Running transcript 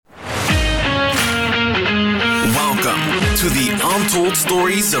Untold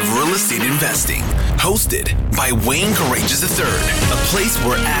Stories of Real Estate Investing, hosted by Wayne Courageous III, a place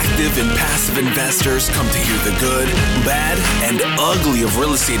where active and passive investors come to hear the good, bad, and ugly of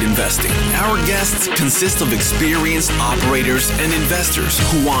real estate investing. Our guests consist of experienced operators and investors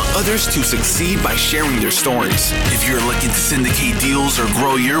who want others to succeed by sharing their stories. If you're looking to syndicate deals or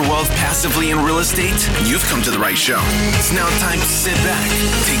grow your wealth passively in real estate, you've come to the right show. It's now time to sit back,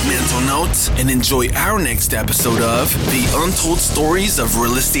 take mental notes, and enjoy our next episode of The Untold Stories of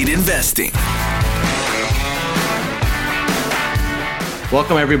Real Estate Investing.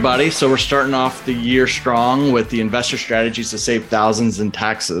 Welcome, everybody. So we're starting off the year strong with the investor strategies to save thousands in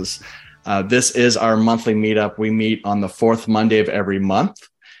taxes. This is our monthly meetup. We meet on the fourth Monday of every month,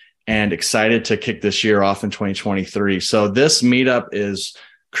 and excited to kick this year off in 2023. So this meetup is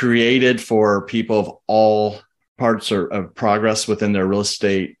created for people of all parts of progress within their real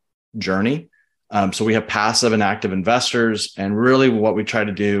estate journey. So we have passive and active investors, and really what we try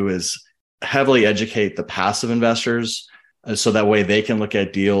to do is heavily educate the passive investors so that way they can look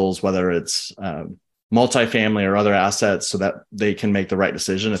at deals, whether it's multifamily or other assets, so that they can make the right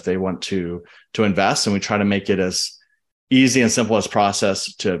decision if they want to invest. And we try to make it as easy and simple as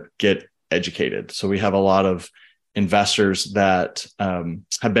process to get educated. So we have a lot of investors that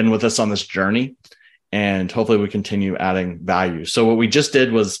have been with us on this journey, and hopefully we continue adding value. So what we just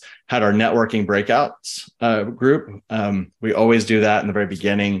did was had our networking breakouts group. We always do that in the very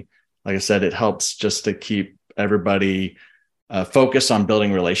beginning. Like I said, it helps just to keep everybody focused on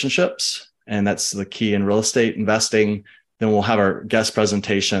building relationships. And that's the key in real estate investing. Then we'll have our guest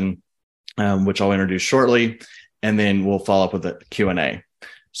presentation, which I'll introduce shortly. And then we'll follow up with a Q&A.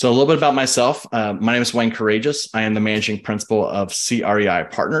 So a little bit about myself. My name is Wayne Courageous. I am the managing principal of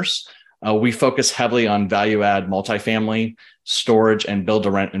CREI Partners. We focus heavily on value-add multifamily, storage, and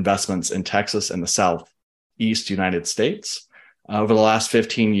build-to-rent investments in Texas and the Southeast United States. Over the last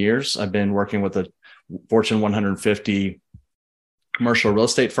 15 years, I've been working with a Fortune 150 commercial real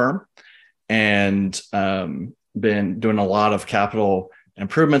estate firm, and been doing a lot of capital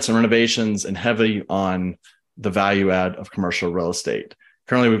improvements and renovations and heavily on the value add of commercial real estate.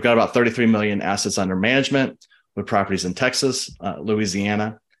 Currently, we've got about 33 million assets under management with properties in Texas,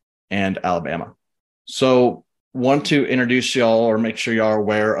 Louisiana, and Alabama. So want to introduce y'all or make sure y'all are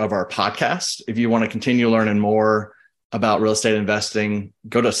aware of our podcast. If you want to continue learning more about real estate investing,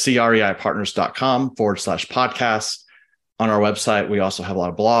 go to creipartners.com/podcast. On our website, we also have a lot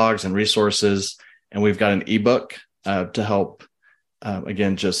of blogs and resources, and we've got an ebook to help,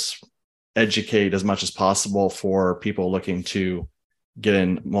 again, just educate as much as possible for people looking to get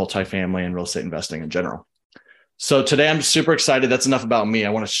in multifamily and real estate investing in general. So today I'm super excited. That's enough about me.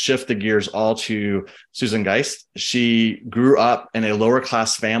 I want to shift the gears all to Susan Geist. She grew up in a lower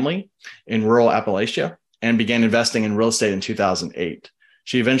class family in rural Appalachia and began investing in real estate in 2008.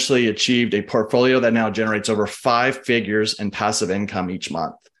 She eventually achieved a portfolio that now generates over 5 figures in passive income each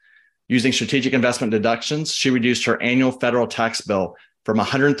month. Using strategic investment deductions, she reduced her annual federal tax bill from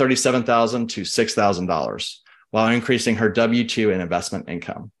 $137,000 to $6,000, while increasing her W-2 and investment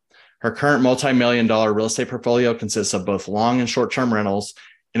income. Her current multi-million-dollar real estate portfolio consists of both long and short-term rentals,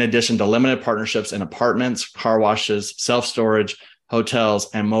 in addition to limited partnerships in apartments, car washes, self-storage,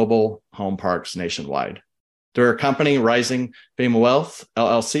 hotels, and mobile home parks nationwide. Through her company, Rising Fame Wealth,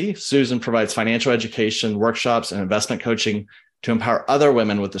 LLC, Susan provides financial education, workshops, and investment coaching to empower other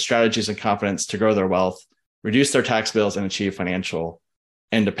women with the strategies and confidence to grow their wealth, reduce their tax bills, and achieve financial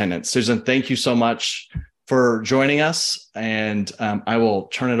independence. Susan, thank you so much for joining us, and I will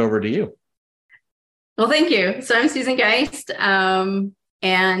turn it over to you. Well, thank you. So I'm Susan Geist, and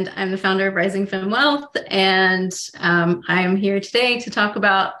I'm the founder of Rising Femme Wealth, and I'm here today to talk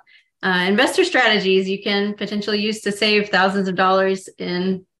about investor strategies you can potentially use to save thousands of dollars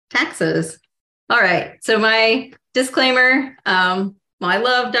in taxes. All right. So my disclaimer, while I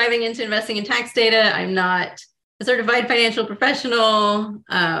love diving into investing in tax data, I'm not a certified financial professional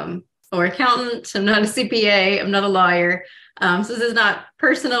or accountant. I'm not a CPA. I'm not a lawyer. So this is not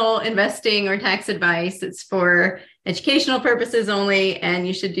personal investing or tax advice. It's for educational purposes only, and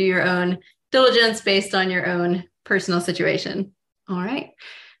you should do your own diligence based on your own personal situation. All right.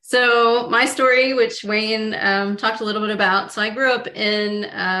 So my story, which Wayne talked a little bit about. So I grew up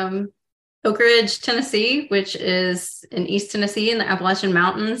in Oak Ridge, Tennessee, which is in East Tennessee in the Appalachian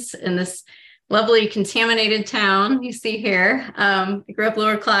Mountains, in this lovely contaminated town you see here. I grew up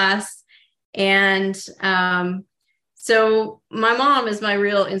lower class. And so my mom is my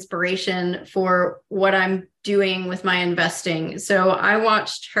real inspiration for what I'm doing with my investing. So I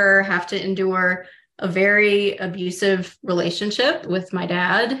watched her have to endure a very abusive relationship with my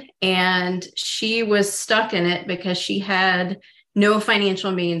dad, and she was stuck in it because she had no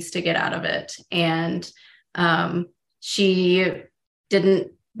financial means to get out of it. And she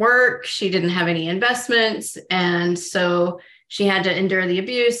didn't work, she didn't have any investments. And so she had to endure the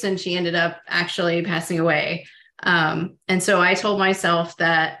abuse, and she ended up actually passing away. And so I told myself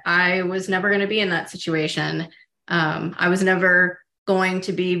that I was never going to be in that situation. I was never going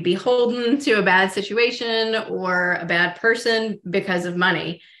to be beholden to a bad situation or a bad person because of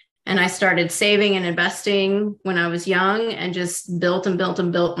money. And I started saving and investing when I was young, and just built and built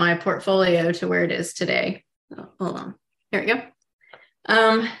and built my portfolio to where it is today. Oh, hold on. Here we go.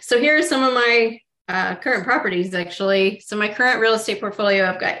 So here are some of my current properties, actually. So my current real estate portfolio,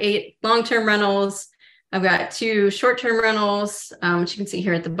 I've got 8 long-term rentals. I've got 2 short-term rentals, which you can see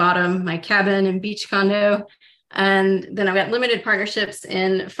here at the bottom, my cabin and beach condo. And then I've got limited partnerships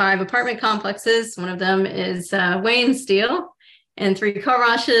in 5 apartment complexes. One of them is Wayne Steel, and 3 car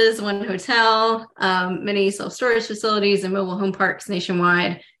washes, 1 hotel, many self-storage facilities and mobile home parks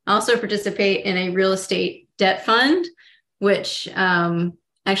nationwide. I also participate in a real estate debt fund, which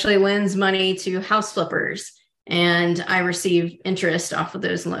actually lends money to house flippers, and I receive interest off of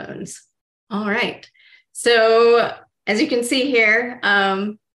those loans. All right. So as you can see here,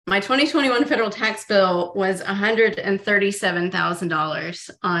 my 2021 federal tax bill was $137,000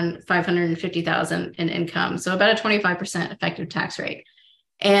 on $550,000 in income. So about a 25% effective tax rate.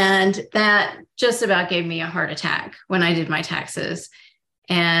 And that just about gave me a heart attack when I did my taxes,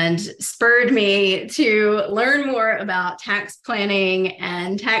 and spurred me to learn more about tax planning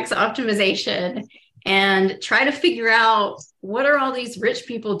and tax optimization, and try to figure out, what are all these rich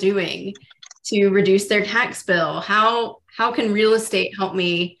people doing to reduce their tax bill? How can real estate help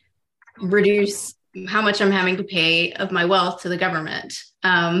me reduce how much I'm having to pay of my wealth to the government?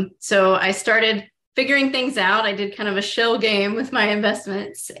 So I started figuring things out. I did kind of a shell game with my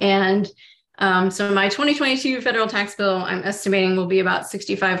investments. And so my 2022 federal tax bill, I'm estimating, will be about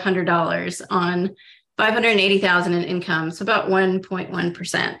 $6,500 on $580,000 in income. So about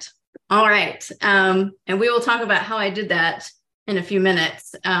 1.1%. All right. And we will talk about how I did that in a few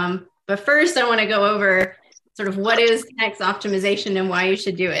minutes. But first, I want to go over sort of what is tax optimization and why you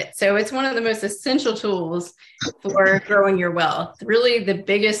should do it. So it's one of the most essential tools for growing your wealth. Really, the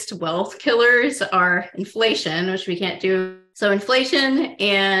biggest wealth killers are inflation, which we can't do. So inflation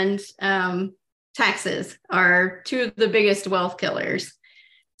and taxes are 2 of the biggest wealth killers.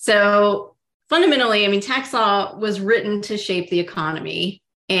 So fundamentally, I mean, tax law was written to shape the economy.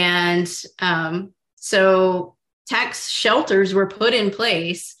 And so tax shelters were put in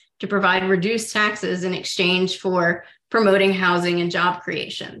place to provide reduced taxes in exchange for promoting housing and job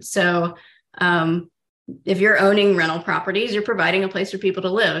creation. So if you're owning rental properties, you're providing a place for people to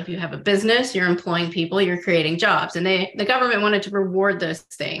live. If you have a business, you're employing people, you're creating jobs. And the government wanted to reward those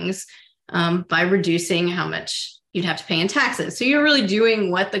things by reducing how much you'd have to pay in taxes. So you're really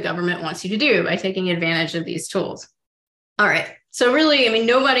doing what the government wants you to do by taking advantage of these tools. All right. So really, I mean,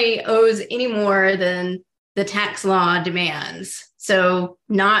 nobody owes any more than the tax law demands. So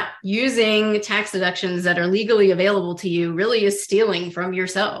not using tax deductions that are legally available to you really is stealing from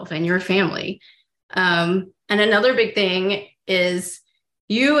yourself and your family. And another big thing is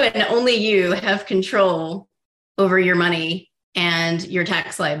you and only you have control over your money and your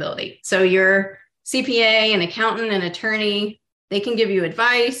tax liability. So your CPA, an accountant, an attorney, they can give you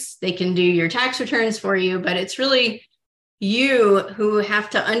advice, they can do your tax returns for you, but it's really you who have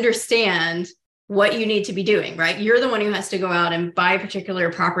to understand what you need to be doing, right? You're the one who has to go out and buy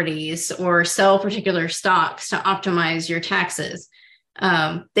particular properties or sell particular stocks to optimize your taxes.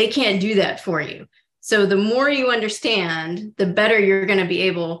 They can't do that for you. So the more you understand, the better you're going to be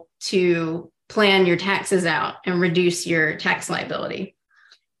able to plan your taxes out and reduce your tax liability.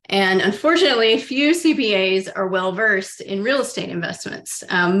 And unfortunately, few CPAs are well-versed in real estate investments.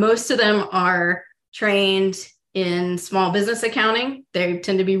 Most of them are trained in small business accounting. They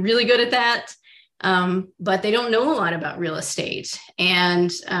tend to be really good at that. But they don't know a lot about real estate.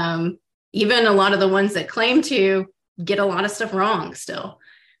 And even a lot of the ones that claim to get a lot of stuff wrong still.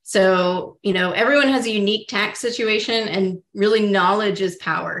 So, everyone has a unique tax situation, and really knowledge is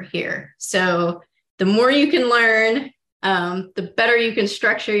power here. So the more you can learn, the better you can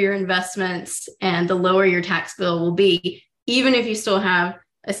structure your investments, and the lower your tax bill will be, even if you still have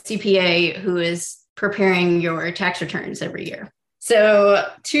a CPA who is preparing your tax returns every year. So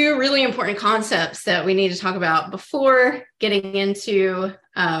 2 really important concepts that we need to talk about before getting into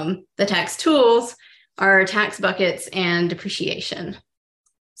the tax tools are tax buckets and depreciation.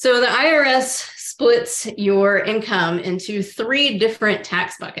 So the IRS splits your income into 3 different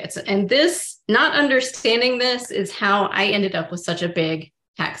tax buckets. And not understanding this is how I ended up with such a big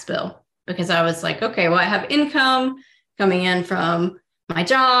tax bill, because I was like, okay, well, I have income, coming in from my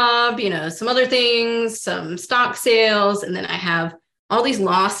job, some other things, some stock sales, and then I have all these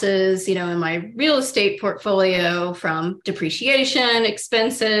losses, in my real estate portfolio from depreciation,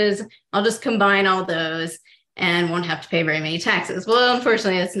 expenses. I'll just combine all those and won't have to pay very many taxes. Well,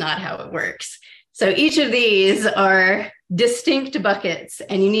 unfortunately, that's not how it works. So each of these are distinct buckets,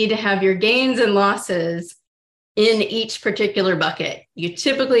 and you need to have your gains and losses in each particular bucket. You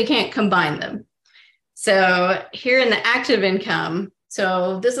typically can't combine them. So here in the active income,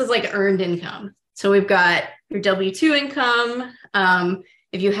 so this is like earned income. So we've got your W-2 income.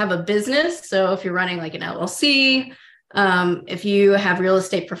 If you have a business, so if you're running like an LLC, if you have real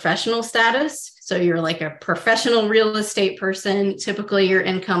estate professional status, so you're like a professional real estate person, typically your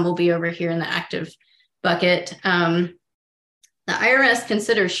income will be over here in the active bucket. The IRS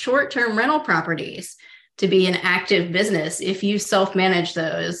considers short-term rental properties to be an active business if you self-manage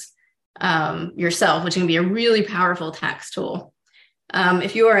those yourself, which can be a really powerful tax tool.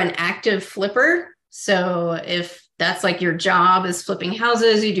 If you are an active flipper, so if that's like your job is flipping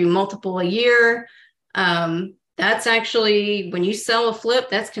houses, you do multiple a year, that's actually, when you sell a flip,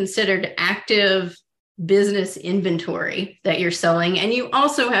 that's considered active business inventory that you're selling. And you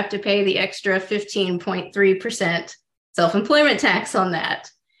also have to pay the extra 15.3% self-employment tax on that.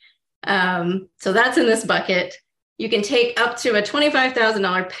 So that's in this bucket. You can take up to a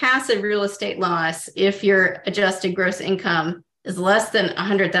 $25,000 passive real estate loss if your adjusted gross income is less than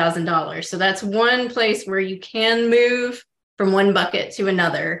 $100,000. So that's one place where you can move from one bucket to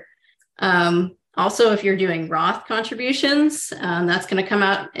another. Also, if you're doing Roth contributions, that's going to come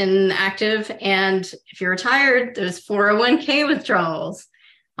out in active. And if you're retired, those 401k withdrawals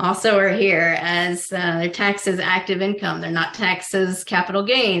also are here as they're taxed as active income. They're not taxed as capital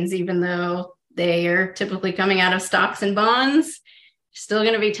gains, even though they are typically coming out of stocks and bonds, still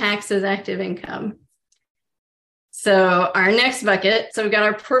going to be taxed as active income. So our next bucket, so we've got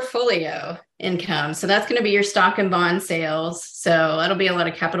our portfolio income. So that's going to be your stock and bond sales. So that'll be a lot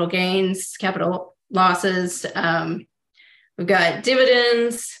of capital gains, capital losses. We've got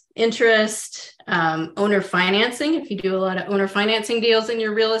dividends, interest, owner financing. If you do a lot of owner financing deals in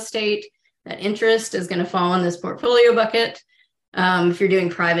your real estate, that interest is going to fall in this portfolio bucket. If you're doing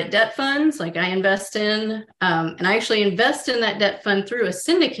private debt funds, like I invest in, and I actually invest in that debt fund through a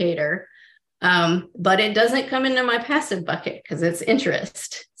syndicator, but it doesn't come into my passive bucket because it's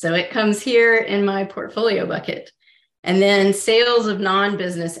interest. So it comes here in my portfolio bucket. And then sales of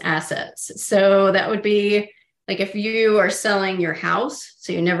non-business assets. So that would be like if you are selling your house,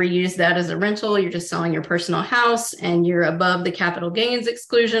 so you never use that as a rental, you're just selling your personal house and you're above the capital gains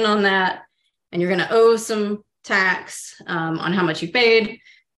exclusion on that, and you're going to owe some tax on how much you paid,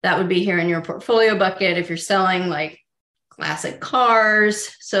 that would be here in your portfolio bucket. If you're selling like classic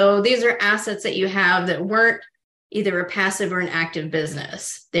cars, so these are assets that you have that weren't either a passive or an active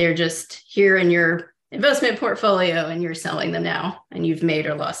business. They're just here in your investment portfolio and you're selling them now and you've made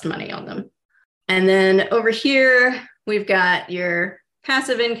or lost money on them. And then over here, we've got your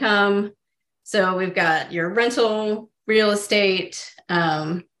passive income. So we've got your rental, real estate,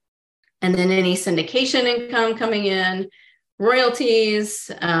 and then any syndication income coming in,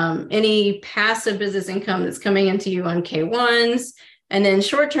 royalties, any passive business income that's coming into you on K1s, and then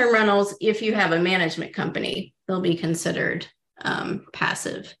short-term rentals. If you have a management company, they'll be considered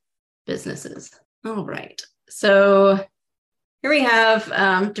passive businesses. All right. So here we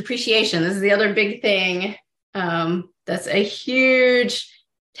have depreciation. This is the other big thing. That's a huge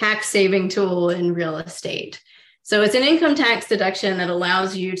tax saving tool in real estate. So it's an income tax deduction that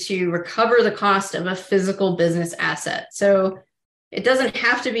allows you to recover the cost of a physical business asset. So it doesn't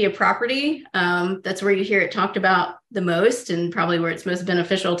have to be a property. That's where you hear it talked about the most and probably where it's most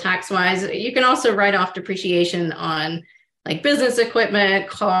beneficial tax-wise. You can also write off depreciation on like business equipment,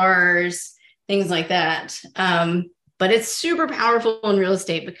 cars, things like that. But it's super powerful in real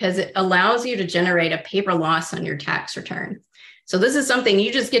estate because it allows you to generate a paper loss on your tax return. So this is something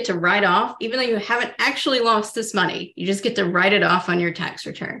you just get to write off, even though you haven't actually lost this money, you just get to write it off on your tax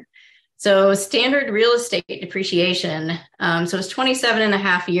return. So standard real estate depreciation, so it's 27 and a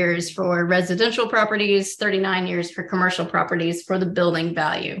half years for residential properties, 39 years for commercial properties for the building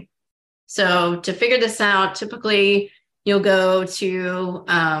value. So to figure this out, typically you'll go to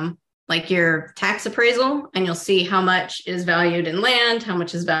like your tax appraisal and you'll see how much is valued in land, how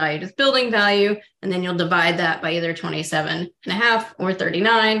much is valued as building value, and then you'll divide that by either 27 and a half or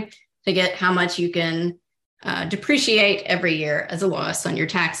 39 to get how much you can depreciate every year as a loss on your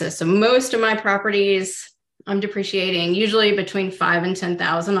taxes. So most of my properties, I'm depreciating usually between 5,000 and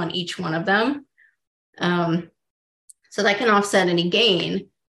 10,000 on each one of them. So that can offset any gain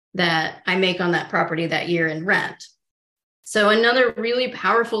that I make on that property that year in rent. So another really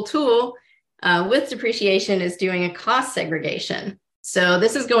powerful tool with depreciation is doing a cost segregation. So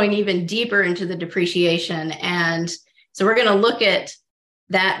this is going even deeper into the depreciation. And so we're going to look at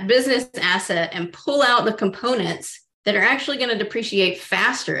that business asset and pull out the components that are actually going to depreciate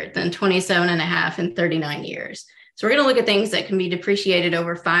faster than 27 and a half and 39 years. So we're going to look at things that can be depreciated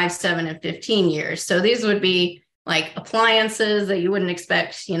over 5, 7, and 15 years. So these would be like appliances that you wouldn't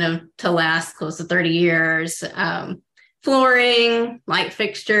expect, to last close to 30 years, flooring, light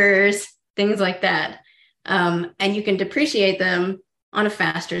fixtures, things like that. And you can depreciate them on a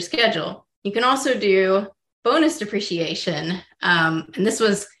faster schedule. You can also do bonus depreciation. And this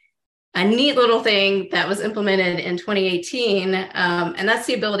was a neat little thing that was implemented in 2018. And that's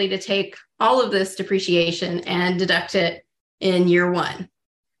the ability to take all of this depreciation and deduct it in year one.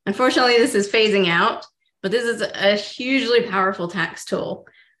 Unfortunately, this is phasing out, but this is a hugely powerful tax tool.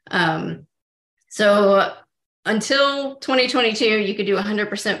 So until 2022, you could do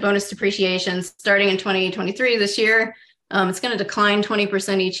 100% bonus depreciation. Starting in 2023, this year, it's going to decline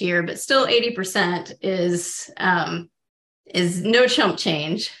 20% each year, but still 80% is no chump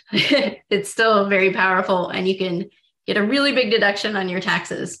change. It's still very powerful, and you can get a really big deduction on your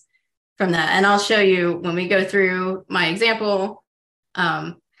taxes from that. And I'll show you when we go through my example,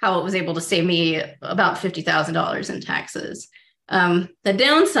 how it was able to save me about $50,000 in taxes. The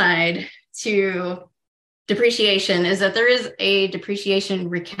downside to depreciation is that there is a depreciation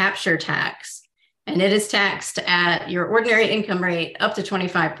recapture tax, and it is taxed at your ordinary income rate up to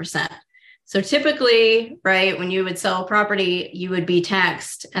 25%. So typically, right, when you would sell a property, you would be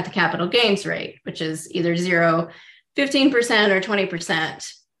taxed at the capital gains rate, which is either 0, 15%, or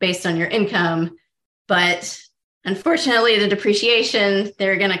 20% based on your income. But unfortunately, the depreciation,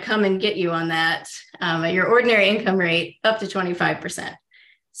 they're going to come and get you on that at your ordinary income rate up to 25%.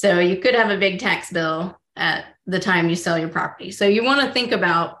 So you could have a big tax bill at the time you sell your property. So you want to think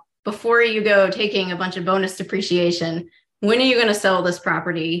about, before you go taking a bunch of bonus depreciation, when are you going to sell this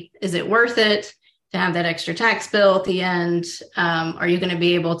property? Is it worth it to have that extra tax bill at the end? Are you going to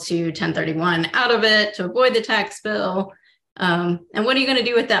be able to 1031 out of it to avoid the tax bill? And what are you going to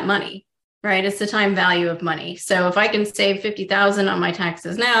do with that money? Right? It's the time value of money. So if I can save $50,000 on my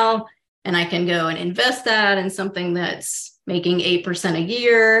taxes now, and I can go and invest that in something that's making 8% a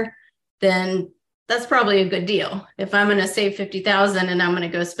year, then that's probably a good deal. If I'm going to save $50,000 and I'm going to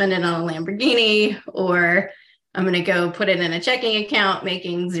go spend it on a Lamborghini, or I'm going to go put it in a checking account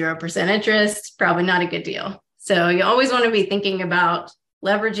making 0% interest, probably not a good deal. So you always want to be thinking about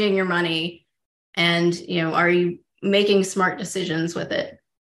leveraging your money, and, are you making smart decisions with it?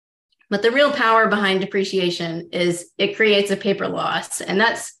 But the real power behind depreciation is it creates a paper loss. And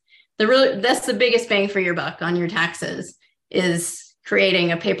that's the biggest bang for your buck on your taxes, is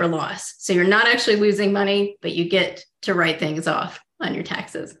creating a paper loss. So you're not actually losing money, but you get to write things off on your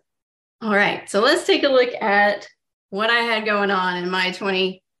taxes. All right, so let's take a look at what I had going on in my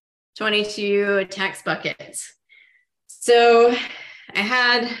 2022 tax buckets. So I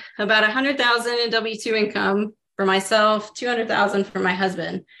had about $100,000 in W-2 income for myself, $200,000 for my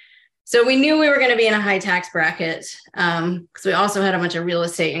husband. So we knew we were going to be in a high tax bracket because we also had a bunch of real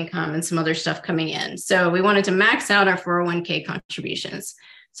estate income and some other stuff coming in. So we wanted to max out our 401k contributions.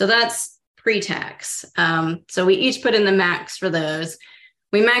 So that's pre-tax. So we each put in the max for those.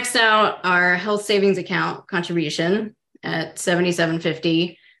 We maxed out our health savings account contribution at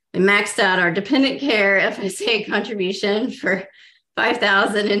 $7,750. We maxed out our dependent care FSA contribution for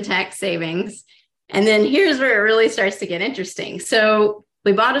 $5,000 in tax savings. And then here's where it really starts to get interesting. So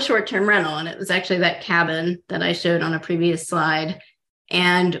we bought a short-term rental, and it was actually that cabin that I showed on a previous slide.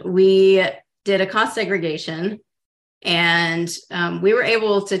 And we did a cost segregation, and we were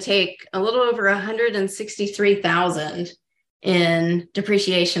able to take a little over $163,000 in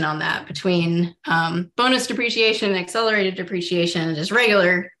depreciation on that, between bonus depreciation, accelerated depreciation, and just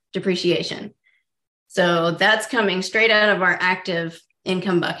regular depreciation. So that's coming straight out of our active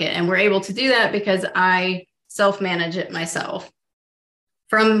income bucket. And we're able to do that because I self-manage it myself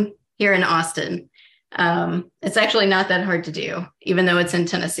from here in Austin. It's actually not that hard to do, even though it's in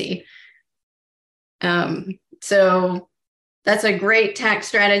Tennessee. So that's a great tax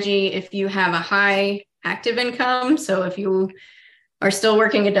strategy if you have a high active income. So if you are still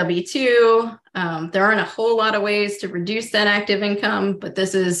working a W-2, there aren't a whole lot of ways to reduce that active income, but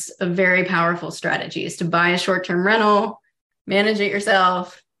this is a very powerful strategy, is to buy a short-term rental, manage it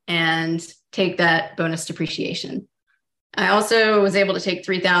yourself, and take that bonus depreciation. I also was able to take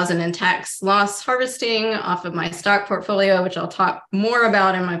 $3,000 in tax loss harvesting off of my stock portfolio, which I'll talk more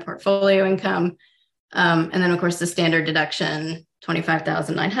about in my portfolio income. And then, of course, the standard deduction,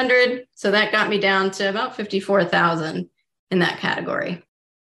 $25,900. So that got me down to about $54,000 in that category.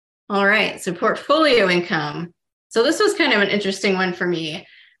 All right, so portfolio income. So this was kind of an interesting one for me.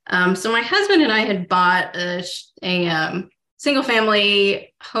 So my husband and I had bought a single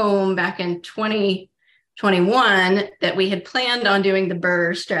family home back in 2021 that we had planned on doing the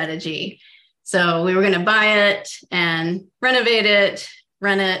BRRRR strategy. So we were going to buy it and renovate it,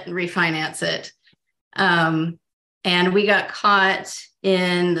 rent it, and refinance it. And we got caught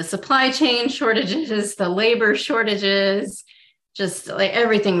in the supply chain shortages, the labor shortages, just like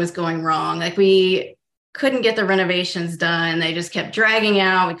everything was going wrong. Like we couldn't get the renovations done. They just kept dragging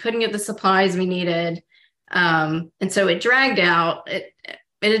out. We couldn't get the supplies we needed. And so it dragged out. It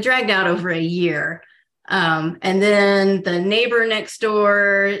had dragged out over a year. And then the neighbor next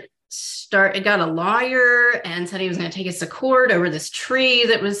door got a lawyer and said he was going to take us to court over this tree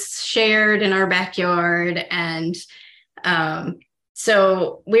that was shared in our backyard. And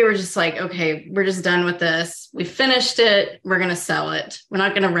so we were just like, okay, we're just done with this. We finished it. We're going to sell it. We're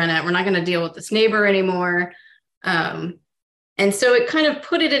not going to rent it. We're not going to deal with this neighbor anymore. And so it kind of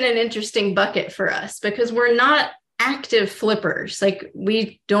put it in an interesting bucket for us because we're not active flippers. Like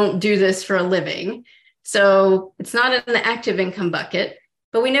we don't do this for a living. So it's not in the active income bucket,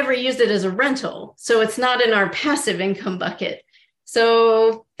 but we never used it as a rental. So it's not in our passive income bucket.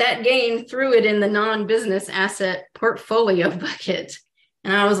 So that gain threw it in the non-business asset portfolio bucket.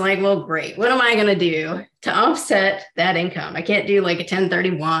 And I was like, well, great. What am I going to do to offset that income? I can't do like a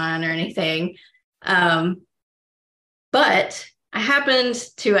 1031 or anything. But I happened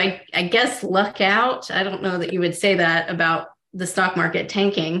to, I guess, luck out. I don't know that you would say that about the stock market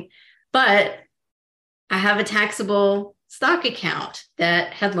tanking, but I have a taxable stock account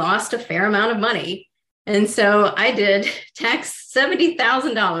that had lost a fair amount of money. And so I did tax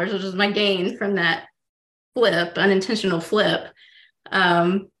 $70,000, which was my gain from that flip, unintentional flip.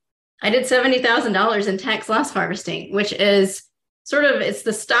 I did $70,000 in tax loss harvesting, which is it's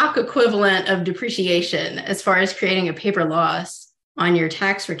the stock equivalent of depreciation as far as creating a paper loss on your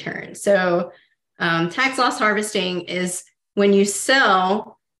tax return. So tax loss harvesting is when you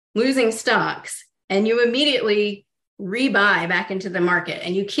sell losing stocks and you immediately rebuy back into the market,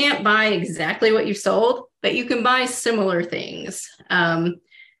 and you can't buy exactly what you sold, but you can buy similar things.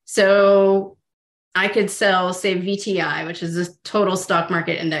 So I could sell, say, VTI, which is the total stock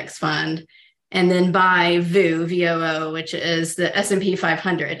market index fund, and then buy VOO, which is the S&P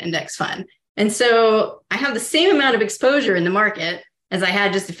 500 index fund. And so I have the same amount of exposure in the market as I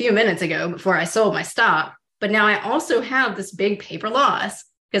had just a few minutes ago before I sold my stock. But now I also have this big paper loss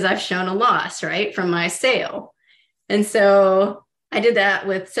because I've shown a loss, right, from my sale. And so I did that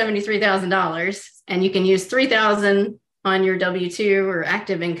with $73,000, and you can use $3,000 on your W-2 or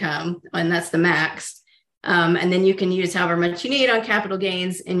active income, and that's the max. And then you can use however much you need on capital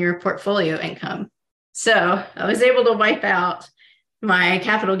gains in your portfolio income. So I was able to wipe out my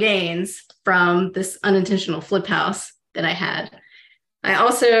capital gains from this unintentional flip house that I had. I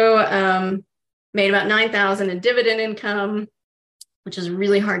also made about $9,000 in dividend income, which is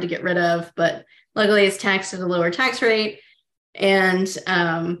really hard to get rid of, but luckily it's taxed at a lower tax rate. And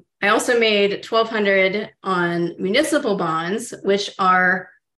I also made $1,200 on municipal bonds, which are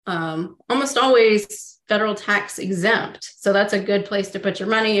almost always federal tax exempt. So that's a good place to put your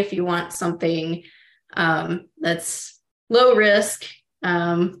money if you want something that's low risk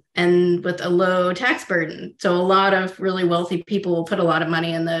and with a low tax burden. So a lot of really wealthy people will put a lot of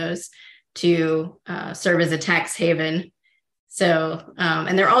money in those to serve as a tax haven. So,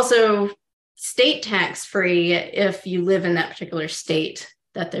 and they're also state tax free if you live in that particular state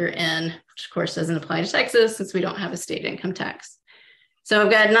that they're in, which of course doesn't apply to Texas since we don't have a state income tax. So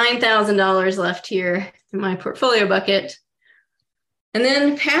I've got $9,000 left here in my portfolio bucket. And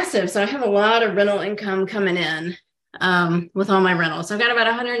then passive. So I have a lot of rental income coming in with all my rentals. So I've got about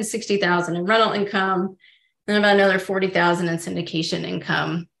 $160,000 in rental income and about another $40,000 in syndication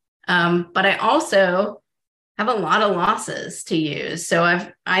income. But I also have a lot of losses to use. So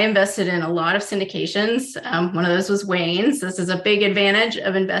I invested in a lot of syndications. One of those was Wayne's. This is a big advantage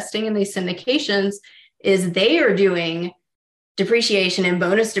of investing in these syndications is they are doing depreciation and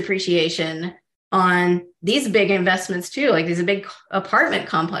bonus depreciation on these big investments too, like these big apartment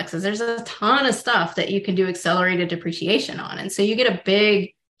complexes. There's a ton of stuff that you can do accelerated depreciation on. And so you get a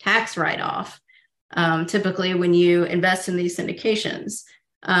big tax write-off typically when you invest in these syndications.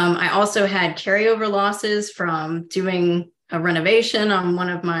 I also had carryover losses from doing a renovation on one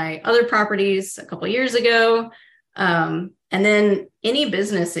of my other properties a couple of years ago. And then any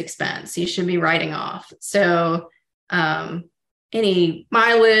business expense you should be writing off. So any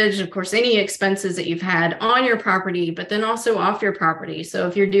mileage, of course, any expenses that you've had on your property, but then also off your property. So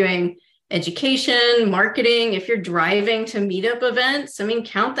if you're doing education, marketing. If you're driving to meetup events, I mean,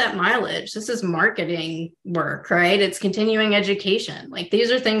 count that mileage. This is marketing work, right? It's continuing education. Like these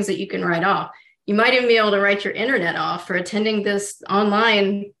are things that you can write off. You might even be able to write your internet off for attending this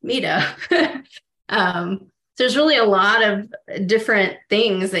online meetup. There's really a lot of different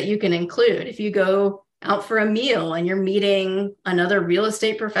things that you can include. If you go out for a meal and you're meeting another real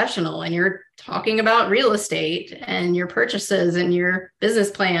estate professional and you're talking about real estate and your purchases and your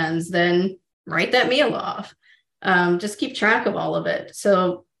business plans, then write that meal off. Just keep track of all of it.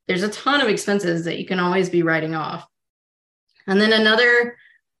 So there's a ton of expenses that you can always be writing off. And then another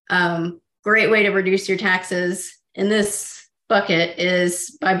great way to reduce your taxes in this bucket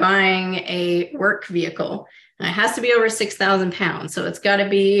is by buying a work vehicle. And it has to be over 6,000 pounds. So it's got to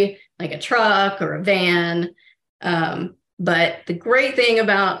be like a truck or a van. But the great thing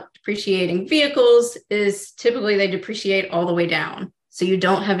about depreciating vehicles is typically they depreciate all the way down. So you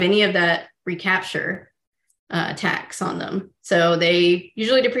don't have any of that recapture tax on them. So they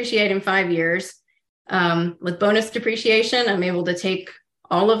usually depreciate in 5 years. With bonus depreciation, I'm able to take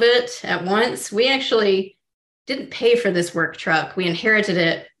all of it at once. We actually didn't pay for this work truck. We inherited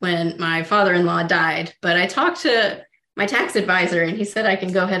it when my father-in-law died, but I talked to my tax advisor and he said I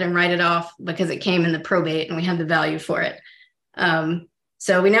can go ahead and write it off because it came in the probate and we had the value for it.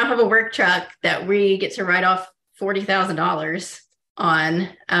 So we now have a work truck that we get to write off $40,000 on.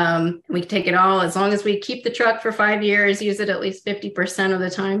 We can take it all as long as we keep the truck for 5 years, use it at least 50% of the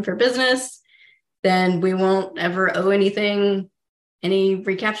time for business, then we won't ever owe any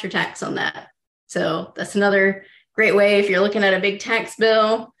recapture tax on that. So that's another great way. If you're looking at a big tax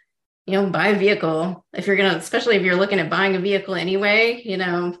bill, buy a vehicle. Especially if you're looking at buying a vehicle anyway,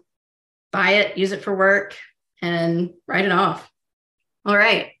 buy it, use it for work and write it off. All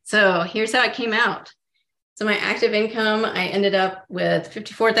right. So here's how it came out. So my active income, I ended up with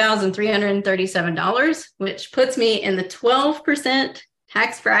 $54,337, which puts me in the 12%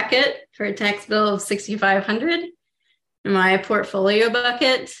 tax bracket for a tax bill of $6,500. In my portfolio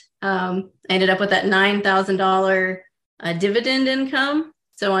bucket, I ended up with that $9,000 dividend income.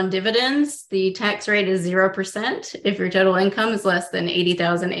 So on dividends, the tax rate is 0% if your total income is less than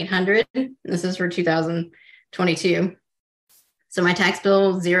 $80,800. This is for 2022. So my tax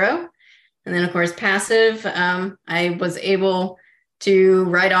bill is zero. And then of course, passive, I was able to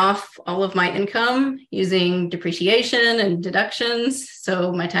write off all of my income using depreciation and deductions.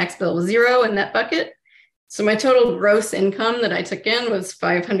 So my tax bill was zero in that bucket. So my total gross income that I took in was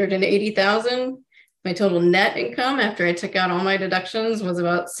 $580,000. My total net income after I took out all my deductions was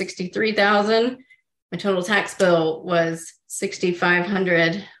about $63,000. My total tax bill was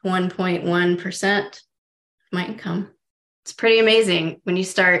 $6,500, 1.1% of my income. It's pretty amazing when you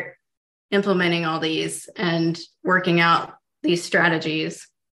start implementing all these and working out these strategies.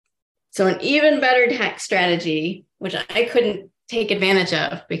 So an even better tax strategy, which I couldn't take advantage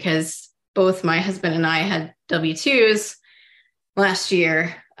of because both my husband and I had W-2s last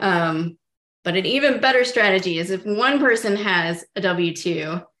year. But an even better strategy is if one person has a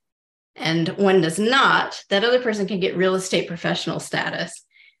W-2 and one does not, that other person can get real estate professional status.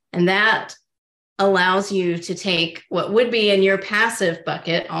 And that allows you to take what would be in your passive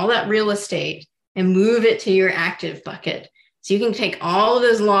bucket, all that real estate, and move it to your active bucket. So you can take all of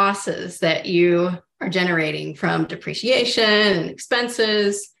those losses that you are generating from depreciation and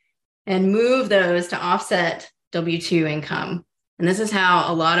expenses and move those to offset W-2 income. And this is how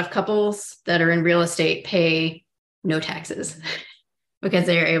a lot of couples that are in real estate pay no taxes because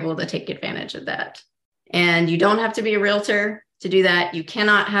they are able to take advantage of that. And you don't have to be a realtor to do that. You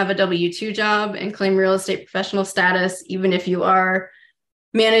cannot have a W-2 job and claim real estate professional status, even if you are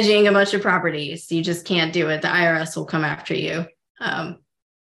managing a bunch of properties. You just can't do it. The IRS will come after you.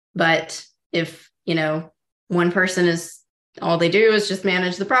 But if, one person is all they do is just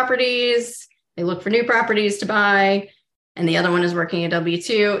manage the properties, they look for new properties to buy, and the other one is working a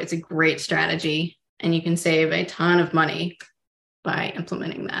W-2, it's a great strategy. And you can save a ton of money by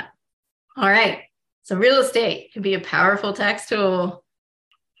implementing that. All right. So real estate can be a powerful tax tool.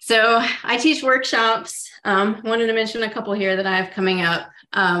 So I teach workshops. Wanted to mention a couple here that I have coming up.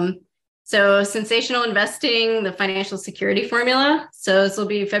 So sensational investing, the financial security formula. So this will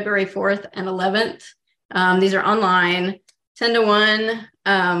be February 4th and 11th. These are online, 10 to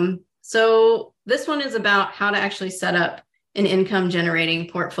 1. So this one is about how to actually set up an income generating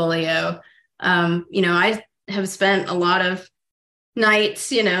portfolio. I have spent a lot of nights,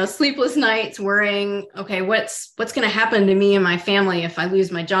 sleepless nights worrying, okay, what's going to happen to me and my family if I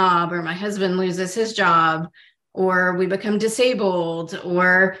lose my job or my husband loses his job or we become disabled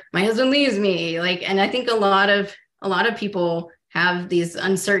or my husband leaves me. And I think a lot of people have these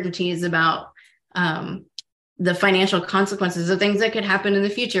uncertainties about the financial consequences of things that could happen in the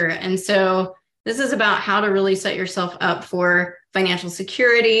future. And so this is about how to really set yourself up for financial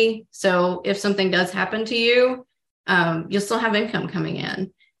security. So if something does happen to you, you'll still have income coming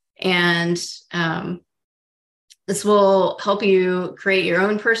in. And this will help you create your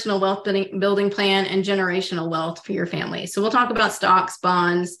own personal wealth building plan and generational wealth for your family. So we'll talk about stocks,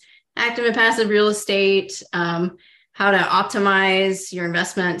 bonds, active and passive real estate, how to optimize your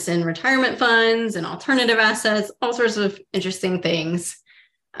investments in retirement funds and alternative assets, all sorts of interesting things.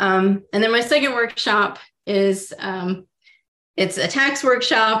 And then my second workshop is it's a tax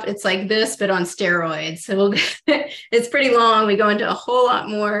workshop. It's like this, but on steroids. So it's pretty long. We go into a whole lot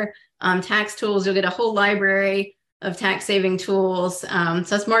more tax tools. You'll get a whole library of tax saving tools. So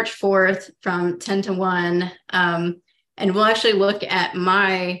that's March 4th from 10 to 1. And we'll actually look at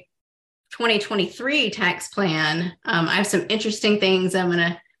my 2023 tax plan. I have some interesting things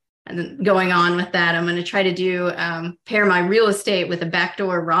going on with that. I'm going to try to do pair my real estate with a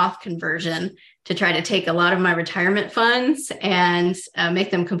backdoor Roth conversion to try to take a lot of my retirement funds and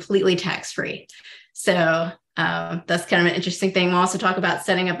make them completely tax-free. So that's kind of an interesting thing. We'll also talk about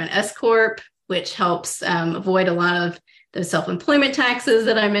setting up an S Corp, which helps avoid a lot of the self-employment taxes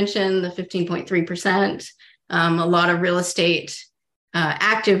that I mentioned, the 15.3%. A lot of real estate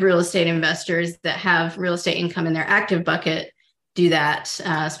active real estate investors that have real estate income in their active bucket do that,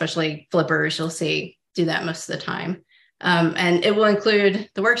 especially flippers, you'll see do that most of the time. And it will include,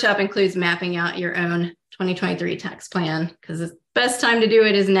 the workshop includes mapping out your own 2023 tax plan, because the best time to do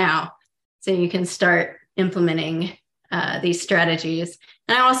it is now. So you can start implementing these strategies.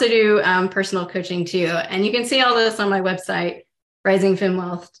 And I also do personal coaching too. And you can see all this on my website,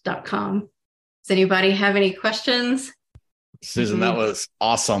 risingfinwealth.com. Does anybody have any questions? Susan, that was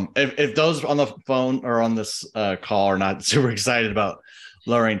awesome. If those on the phone or on this call are not super excited about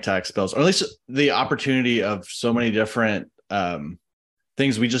lowering tax bills, or at least the opportunity of so many different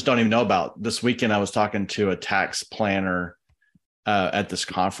things we just don't even know about. This weekend, I was talking to a tax planner at this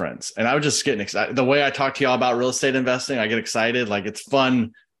conference, and I was just getting excited. The way I talk to y'all about real estate investing, I get excited. Like, it's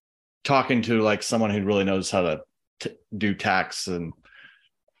fun talking to like someone who really knows how to do tax and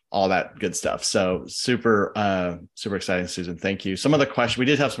all that good stuff. So super exciting, Susan. Thank you. Some of the questions, we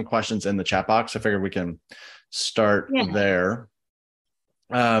did have some questions in the chat box. I figured we can start there.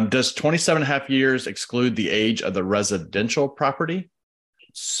 Does 27 and a half years exclude the age of the residential property?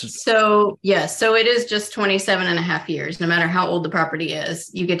 So yes, so it is just 27 and a half years. No matter how old the property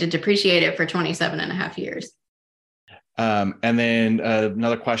is, you get to depreciate it for 27 and a half years. And then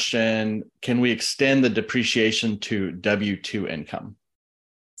another question, can we extend the depreciation to W-2 income?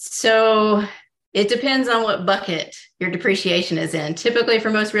 So it depends on what bucket your depreciation is in. Typically,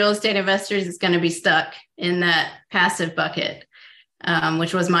 for most real estate investors, it's going to be stuck in that passive bucket,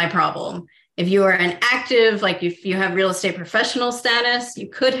 which was my problem. If you are an active, like if you have real estate professional status, you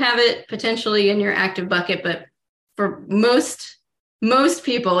could have it potentially in your active bucket. But for most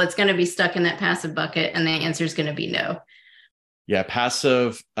people, it's going to be stuck in that passive bucket. And the answer is going to be no. Yeah,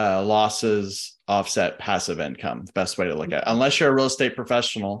 passive losses offset passive income. The best way to look at it. Unless you're a real estate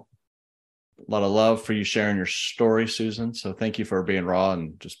professional. A lot of love for you sharing your story, Susan. So thank you for being raw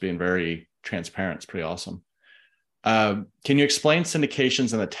and just being very transparent. It's pretty awesome. Can you explain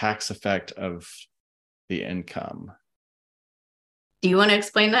syndications and the tax effect of the income? Do you want to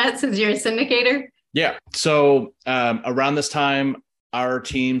explain that since you're a syndicator? Yeah. So around this time, our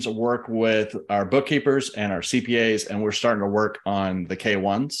teams work with our bookkeepers and our CPAs, and we're starting to work on the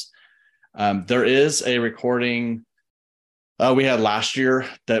K-1s. There is a recording we had last year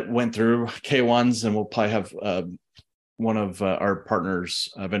that went through K-1s, and we'll probably have one of our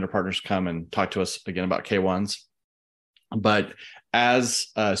partners, vendor partners, come and talk to us again about K-1s. But as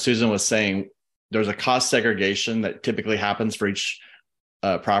Susan was saying, there's a cost segregation that typically happens for each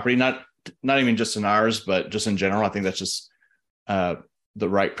property, not even just in ours, but just in general. I think that's just the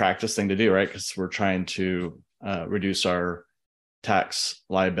right practice thing to do, right? Because we're trying to reduce our tax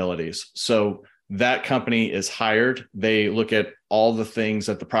liabilities. So that company is hired. They look at all the things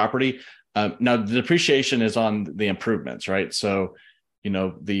at the property. Now, the depreciation is on the improvements, right? So,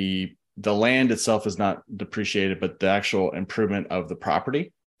 the land itself is not depreciated, but the actual improvement of the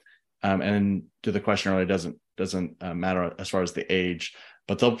property. And to the question earlier, doesn't matter as far as the age,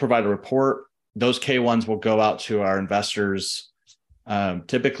 but they'll provide a report. Those K-1s will go out to our investors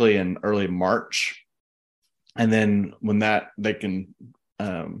typically in early March. And then when they can,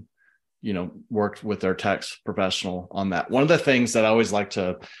 work with their tax professional on that. One of the things that I always like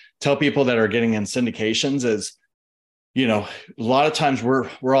to tell people that are getting in syndications is, a lot of times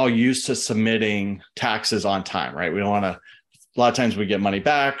we're all used to submitting taxes on time, right? We don't want to a lot of times we get money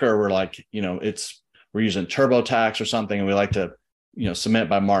back, or we're like, we're using TurboTax or something, and we like to, submit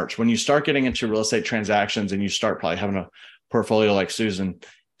by March. When you start getting into real estate transactions and you start probably having a portfolio like Susan,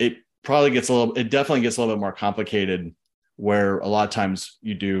 it definitely gets a little bit more complicated, where a lot of times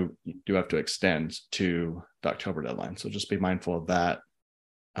you do have to extend to the October deadline. So just be mindful of that.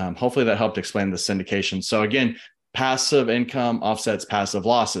 Hopefully that helped explain the syndication. So again, passive income offsets passive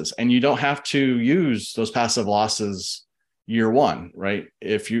losses, and you don't have to use those passive losses year one, right?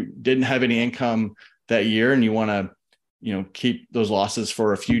 If you didn't have any income that year and you want to, keep those losses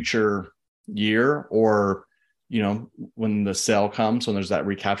for a future year, or, when the sale comes, when there's that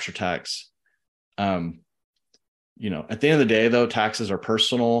recapture tax, at the end of the day, though, taxes are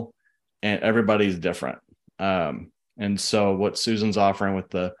personal and everybody's different. And so what Susan's offering with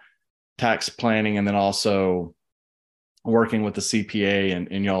the tax planning, and then also working with the CPA and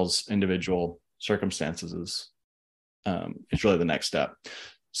in y'all's individual circumstances, is really the next step.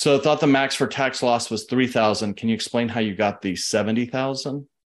 So I thought the max for tax loss was $3,000. Can you explain how you got the $70,000?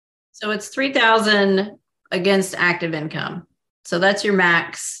 So it's $3,000 against active income. So that's your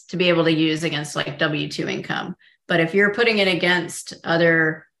max to be able to use against like W-2 income. But if you're putting it against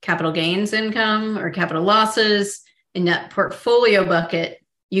other capital gains income or capital losses in that portfolio bucket,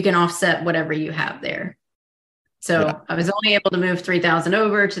 you can offset whatever you have there. So yeah. I was only able to move 3,000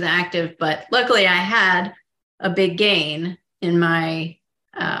 over to the active, but luckily I had a big gain in my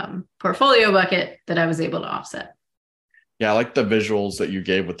portfolio bucket that I was able to offset. Yeah, I like the visuals that you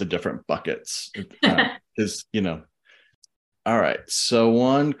gave with the different buckets. All right. So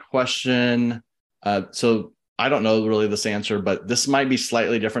one question. So I don't know really this answer, but this might be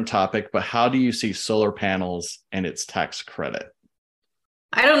slightly different topic, but how do you see solar panels and its tax credit?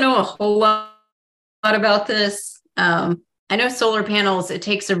 I don't know a whole lot about this. I know solar panels, it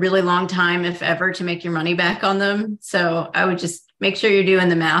takes a really long time, if ever, to make your money back on them. So I would just make sure you're doing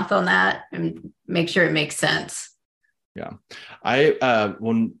the math on that and make sure it makes sense. Yeah. I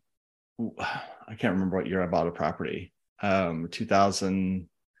can't remember what year I bought a property,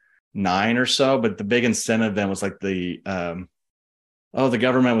 2009 or so, but the big incentive then was like the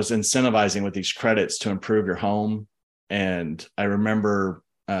government was incentivizing with these credits to improve your home. And I remember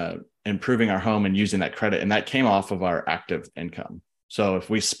improving our home and using that credit, and that came off of our active income. So if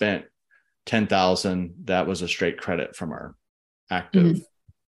we spent $10,000, that was a straight credit from our active,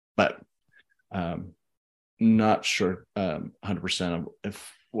 but not sure 100%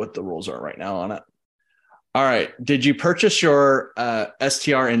 of what the rules are right now on it. All right. Did you purchase your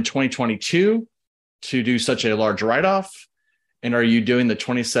STR in 2022 to do such a large write-off? And are you doing the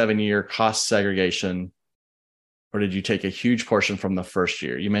 27-year cost segregation, or did you take a huge portion from the first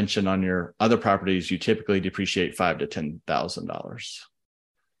year? You mentioned on your other properties, you typically depreciate $5,000 to $10,000.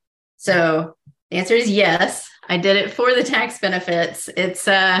 So the answer is yes. I did it for the tax benefits. It's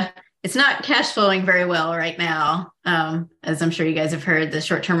not cash flowing very well right now. As I'm sure you guys have heard, the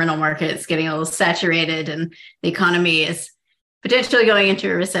short-term rental market is getting a little saturated and the economy is potentially going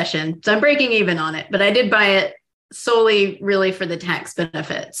into a recession. So I'm breaking even on it, but I did buy it solely really for the tax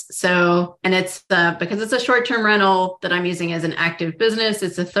benefits. So, and it's because it's a short-term rental that I'm using as an active business,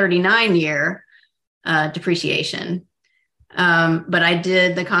 it's a 39-year depreciation. But I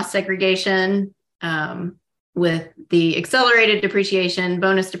did the cost segregation with the accelerated depreciation,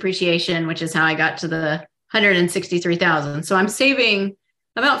 bonus depreciation, which is how I got to the $163,000. So I'm saving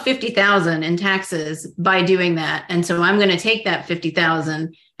about $50,000 in taxes by doing that. And so I'm going to take that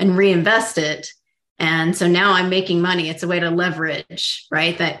 $50,000 and reinvest it. And so now I'm making money. It's a way to leverage,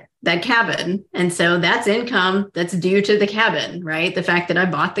 right? That cabin. And so that's income that's due to the cabin, right? The fact that I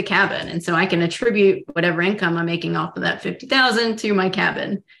bought the cabin. And so I can attribute whatever income I'm making off of that $50,000 to my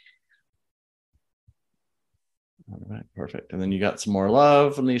cabin. All right, perfect. And then you got some more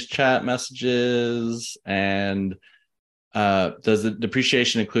love from these chat messages. And does the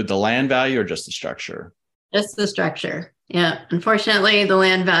depreciation include the land value or just the structure? Just the structure. Yeah. Unfortunately, the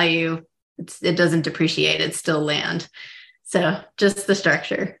land value, it doesn't depreciate. It's still land. So just the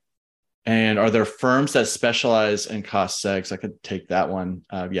structure. And are there firms that specialize in cost segs? I could take that one.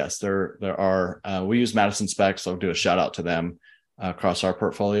 Yes, there are. We use Madison Specs, so I'll do a shout out to them across our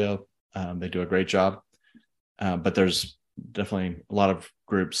portfolio. They do a great job. But there's definitely a lot of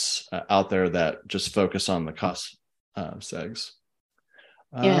groups out there that just focus on the cost segs.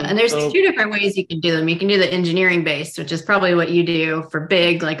 Yeah, and there's two different ways you can do them. You can do the engineering based, which is probably what you do for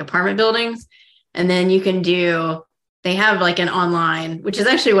big like apartment buildings. And then you can do, they have like an online, which is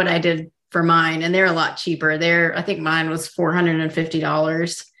actually what I did for mine. And they're a lot cheaper. I think mine was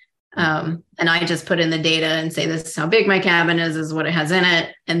 $450. And I just put in the data and say, this is how big my cabin is what it has in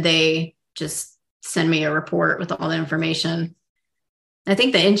it. And they just send me a report with all the information. I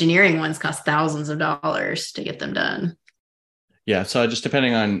think the engineering ones cost thousands of dollars to get them done. Yeah. So just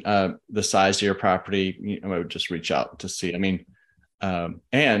depending on the size of your property, I would just reach out to see. I mean,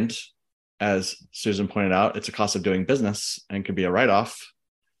 and as Susan pointed out, it's a cost of doing business and could be a write-off.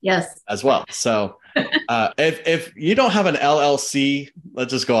 Yes. As well. So if you don't have an LLC,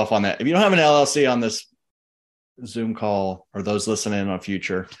 let's just go off on that. If you don't have an LLC on this Zoom call, or those listening on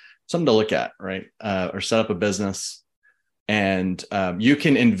future, something to look at, right? Or set up a business, and you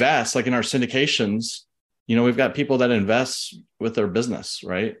can invest, like in our syndications, we've got people that invest with their business,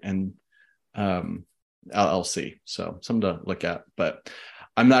 right? And LLC. So something to look at, but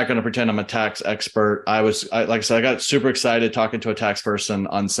I'm not going to pretend I'm a tax expert. Like I said, I got super excited talking to a tax person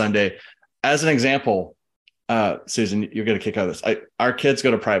on Sunday. As an example, Susan, you're going to kick out of this. Our kids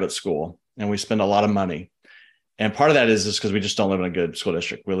go to private school and we spend a lot of money. And part of that is just because we just don't live in a good school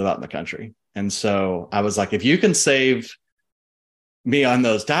district. We live out in the country. And so I was like, if you can save me on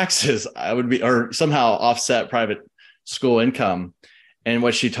those taxes, I would be, or somehow offset private school income. And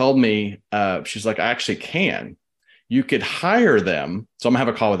what she told me, she's like, I actually can. You could hire them. So I'm gonna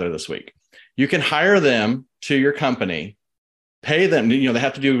have a call with her this week. You can hire them to your company, pay them, they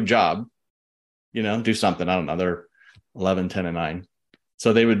have to do a job, do something. I don't know. They're 11, 10, and 9.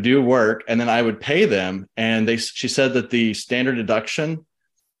 So they would do work, and then I would pay them. And she said that the standard deduction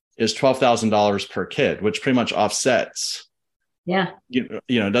is $12,000 per kid, which pretty much offsets. Yeah.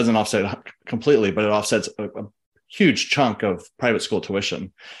 It doesn't offset completely, but it offsets a huge chunk of private school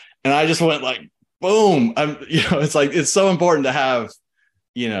tuition. And I just went like, boom. It's like, it's so important to have,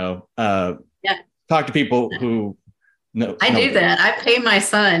 talk to people who know. I do that. I pay my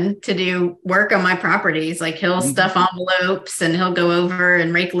son to do work on my properties. Like he'll stuff envelopes and he'll go over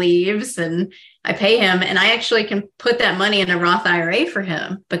and rake leaves, and I pay him, and I actually can put that money in a Roth IRA for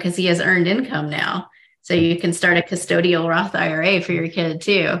him because he has earned income now. So you can start a custodial Roth IRA for your kid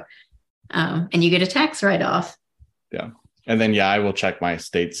too. And you get a tax write-off. Yeah. And then, I will check my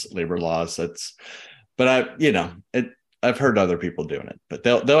state's labor laws. I've heard other people doing it, but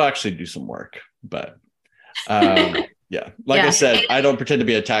they'll actually do some work. But I said, I don't pretend to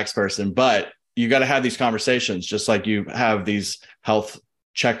be a tax person, but you got to have these conversations, just like you have these health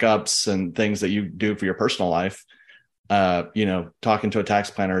checkups and things that you do for your personal life. Talking to a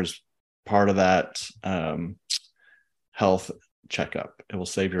tax planner is part of that health checkup. It will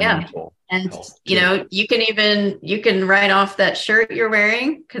save your mental health too. You can write off that shirt you're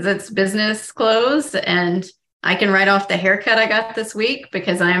wearing because it's business clothes, and I can write off the haircut I got this week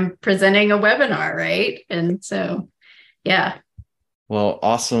because I'm presenting a webinar, right? And so, yeah. Well,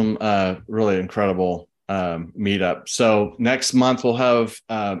 awesome. Really incredible meetup. So next month we'll have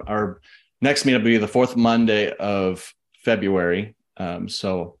our next meetup will be the 4th Monday of February.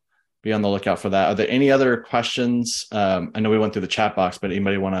 So be on the lookout for that. Are there any other questions? I know we went through the chat box, but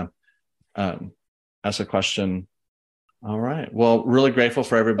anybody want to ask a question? All right. Well, really grateful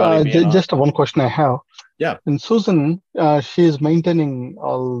for everybody. Just one question I have. Yeah. And Susan, she is maintaining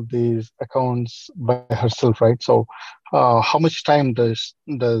all these accounts by herself, right? So how much time does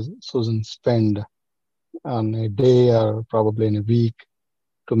Susan spend on a day or probably in a week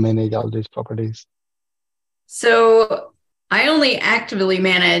to manage all these properties? So I only actively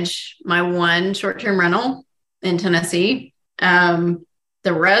manage my one short-term rental in Tennessee. The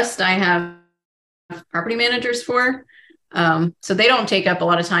rest I have property managers for. So they don't take up a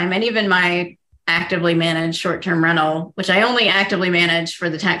lot of time. And even my actively managed short-term rental, which I only actively manage for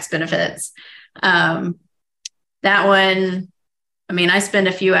the tax benefits. That one, I spend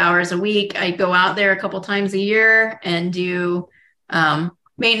a few hours a week. I go out there a couple times a year and do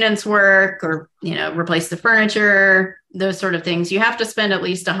maintenance work or, replace the furniture, those sort of things. You have to spend at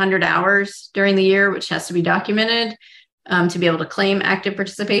least 100 hours during the year, which has to be documented to be able to claim active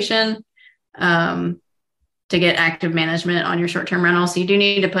participation. To get active management on your short-term rental. So you do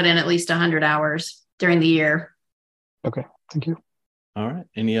need to put in at least 100 hours during the year. Okay. Thank you. All right.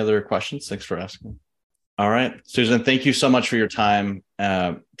 Any other questions? Thanks for asking. All right. Susan, thank you so much for your time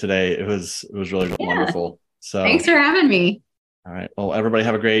today. It was really wonderful. So thanks for having me. All right. Well, everybody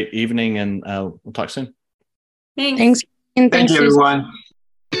have a great evening, and we'll talk soon. Thanks. And thank you, everyone.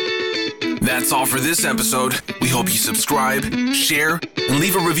 That's all for this episode. We hope you subscribe, share, and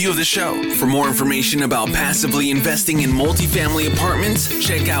leave a review of the show. For more information about passively investing in multifamily apartments,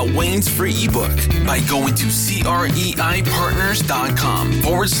 check out Wayne's free ebook by going to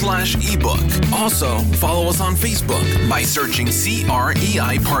CREIPartners.com/ebook. Also, follow us on Facebook by searching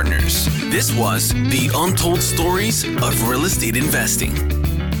CREI Partners. This was the Untold Stories of Real Estate Investing.